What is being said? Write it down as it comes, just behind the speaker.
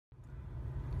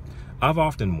I've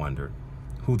often wondered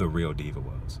who the real diva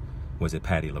was. Was it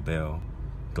Patti LaBelle,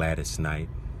 Gladys Knight,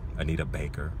 Anita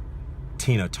Baker,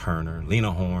 Tina Turner,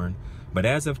 Lena Horne? But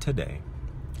as of today,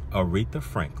 Aretha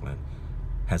Franklin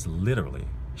has literally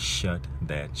shut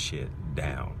that shit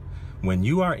down. When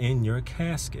you are in your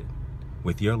casket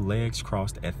with your legs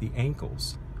crossed at the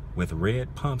ankles with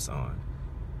red pumps on,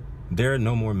 there are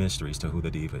no more mysteries to who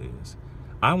the diva is.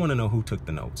 I want to know who took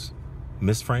the notes.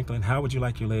 Miss Franklin, how would you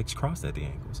like your legs crossed at the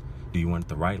ankles? Do you want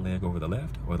the right leg over the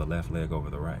left or the left leg over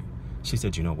the right? She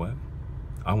said, you know what?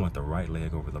 I want the right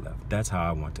leg over the left. That's how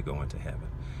I want to go into heaven.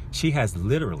 She has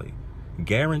literally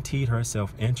guaranteed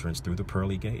herself entrance through the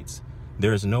pearly gates.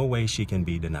 There is no way she can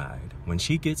be denied. When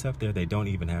she gets up there, they don't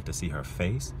even have to see her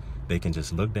face. They can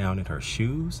just look down at her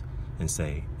shoes and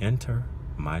say, enter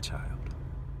my child.